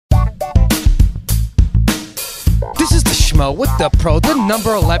This is the Schmo with the pro, the number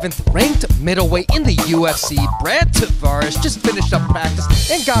 11th ranked middleweight in the UFC. Brad Tavares just finished up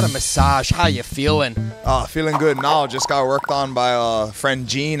practice and got a massage. How you feeling? Feeling good now. Just got worked on by friend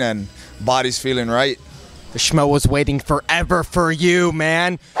Gene, and body's feeling right. The Schmo was waiting forever for you,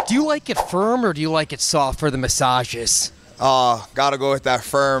 man. Do you like it firm or do you like it soft for the massages? Gotta go with that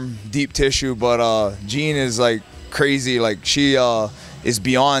firm, deep tissue, but Gene is like crazy. Like she is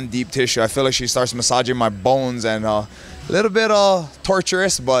beyond deep tissue. I feel like she starts massaging my bones, and a little bit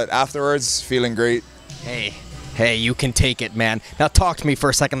torturous, but afterwards feeling great. Hey, you can take it, man. Now talk to me for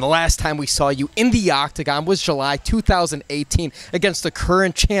a second. The last time we saw you in the Octagon was July 2018 against the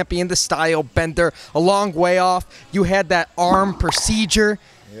current champion, the style bender. A long way off. You had that arm procedure.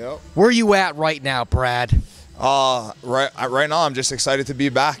 Yep. Where are you at right now, Brad? Right now I'm just excited to be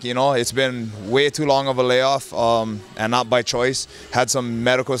back. You know, it's been way too long of a layoff, and not by choice. Had some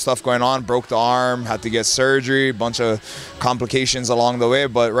medical stuff going on, broke the arm, had to get surgery, bunch of complications along the way.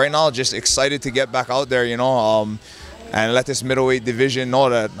 But right now, just excited to get back out there, you know, and let this middleweight division know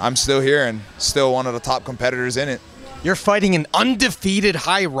that I'm still here and still one of the top competitors in it. You're fighting an undefeated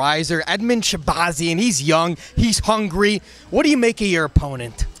high riser, Edmen Shahbazyan. He's young, he's hungry. What do you make of your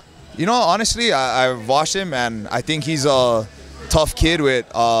opponent? You know, honestly, I've watched him, and I think he's a tough kid with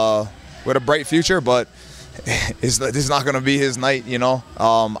a bright future, but this is not going to be his night, you know.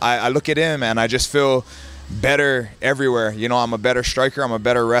 I look at him, and I just feel better everywhere. You know, I'm a better striker, I'm a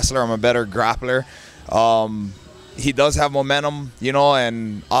better wrestler, I'm a better grappler. He does have momentum, you know,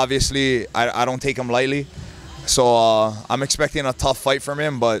 and obviously I don't take him lightly. So I'm expecting a tough fight from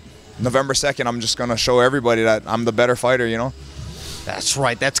him, but November 2nd, I'm just going to show everybody that I'm the better fighter, you know. That's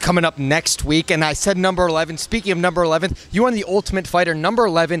right. That's coming up next week. And I said number 11. Speaking of number 11, you are the Ultimate Fighter, number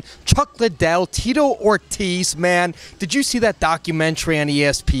 11, Chuck Liddell, Tito Ortiz, man. Did you see that documentary on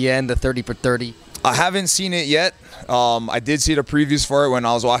ESPN, the 30 for 30? I haven't seen it yet. I did see the previews for it when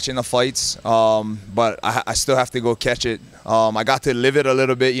I was watching the fights, but I still have to go catch it. I got to live it a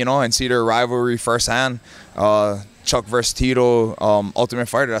little bit, you know, and see their rivalry firsthand. Chuck versus Tito, Ultimate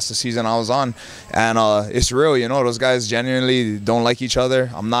Fighter, that's the season I was on. And it's real, you know, those guys genuinely don't like each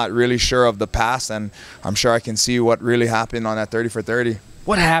other. I'm not really sure of the past, and I'm sure I can see what really happened on that 30 for 30.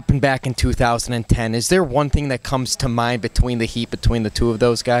 What happened back in 2010? Is there one thing that comes to mind between the heat between the two of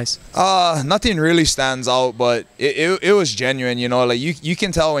those guys? Nothing really stands out, but it was genuine, you know. Like you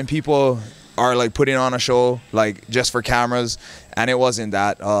can tell when people are like putting on a show like just for cameras, and it wasn't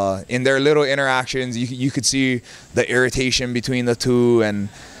that. In their little interactions, you could see the irritation between the two, and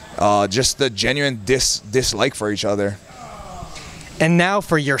just the genuine dislike for each other. And now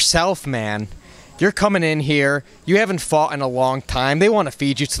for yourself, man. You're coming in here. You haven't fought in a long time. They want to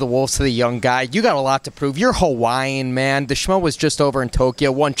feed you to the wolves, to the young guy. You got a lot to prove. You're Hawaiian, man. The Schmo was just over in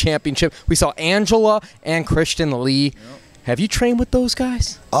Tokyo, won championship. We saw Angela and Christian Lee. Yep. Have you trained with those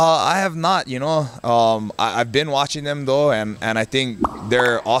guys? I have not, you know. I've been watching them, though, and I think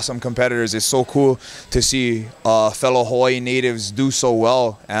they're awesome competitors. It's so cool to see fellow Hawaii natives do so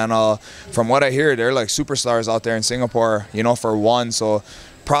well. And from what I hear, they're like superstars out there in Singapore, you know, for one. So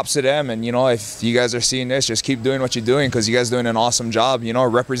props to them. And, you know, if you guys are seeing this, just keep doing what you're doing, because you guys are doing an awesome job, you know,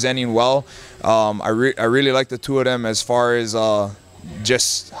 representing well. I really like the two of them as far as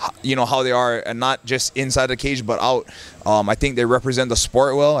just, you know, how they are, and not just inside the cage but out. I think they represent the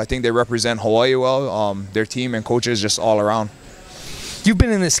sport well. I think they represent Hawaii well. Their team and coaches just all around. You've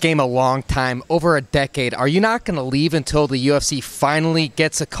been in this game a long time, over a decade. Are you not going to leave until the UFC finally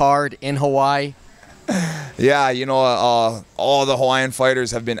gets a card in Hawaii? Yeah, you know, all the Hawaiian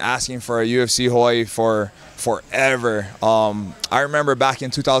fighters have been asking for a UFC Hawaii for forever. I remember back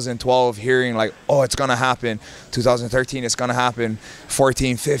in 2012 hearing like, oh, it's gonna happen. 2013, it's gonna happen.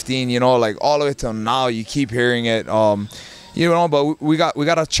 14, 15, you know, like all the way till now, you keep hearing it. You know, but we got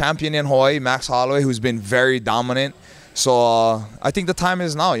a champion in Hawaii, Max Holloway, who's been very dominant. So I think the time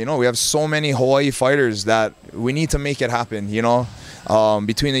is now. You know, we have so many Hawaii fighters that we need to make it happen. You know.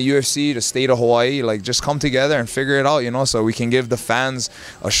 Between the UFC, the state of Hawaii, like just come together and figure it out, you know, so we can give the fans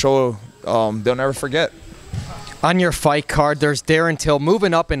a show they'll never forget. On your fight card, there's Darren Till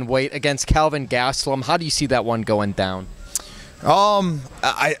moving up in weight against Kelvin Gastelum. How do you see that one going down?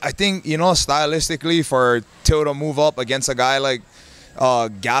 I think, you know, stylistically for Till to move up against a guy like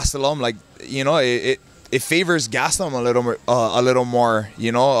Gastelum, like, you know, it favors Gastelum a little more,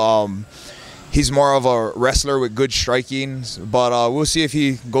 you know. He's more of a wrestler with good striking, but we'll see if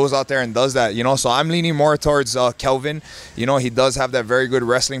he goes out there and does that, you know. So I'm leaning more towards Kelvin. You know, he does have that very good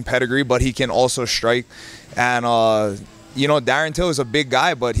wrestling pedigree, but he can also strike. And, you know, Darren Till is a big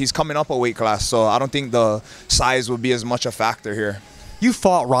guy, but he's coming up a weight class, so I don't think the size will be as much a factor here. You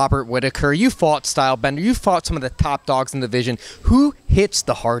fought Robert Whittaker. You fought Stylebender. You fought some of the top dogs in the division. Who hits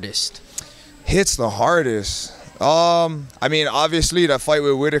the hardest? Hits the hardest? I mean, obviously, that fight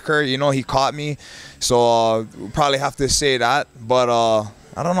with Whittaker, you know, he caught me. So we'll probably have to say that. But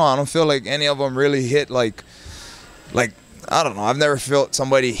I don't know. I don't feel like any of them really hit like I don't know. I've never felt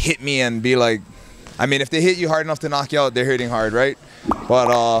somebody hit me and be like, I mean, if they hit you hard enough to knock you out, they're hitting hard, right? But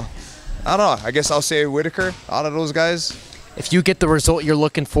I don't know. I guess I'll say Whittaker out of those guys. If you get the result you're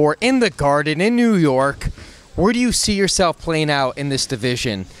looking for in the Garden in New York, where do you see yourself playing out in this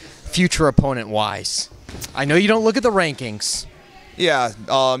division, future opponent-wise? I know you don't look at the rankings. Yeah,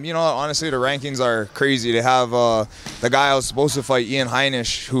 you know, honestly, the rankings are crazy. They have the guy I was supposed to fight, Ian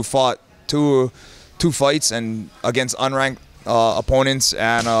Heinisch, who fought two fights and against unranked opponents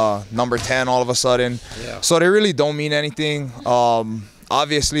and number 10 all of a sudden. Yeah. So they really don't mean anything.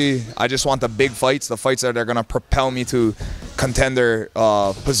 Obviously, I just want the big fights, the fights that are going to propel me to contender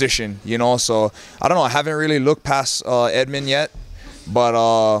position, you know. So I don't know. I haven't really looked past Edmen yet, but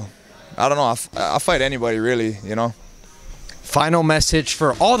I don't know. I'll fight anybody, really, you know. Final message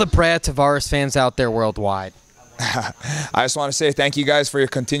for all the Brad Tavares fans out there worldwide. I just want to say thank you guys for your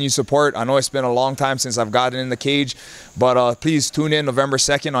continued support. I know it's been a long time since I've gotten in the cage, but please tune in November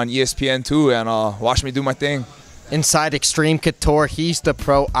 2nd on ESPN2 and watch me do my thing. Inside Xtereme Couture, he's the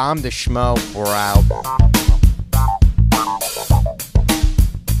pro, I'm the Schmo. We're out.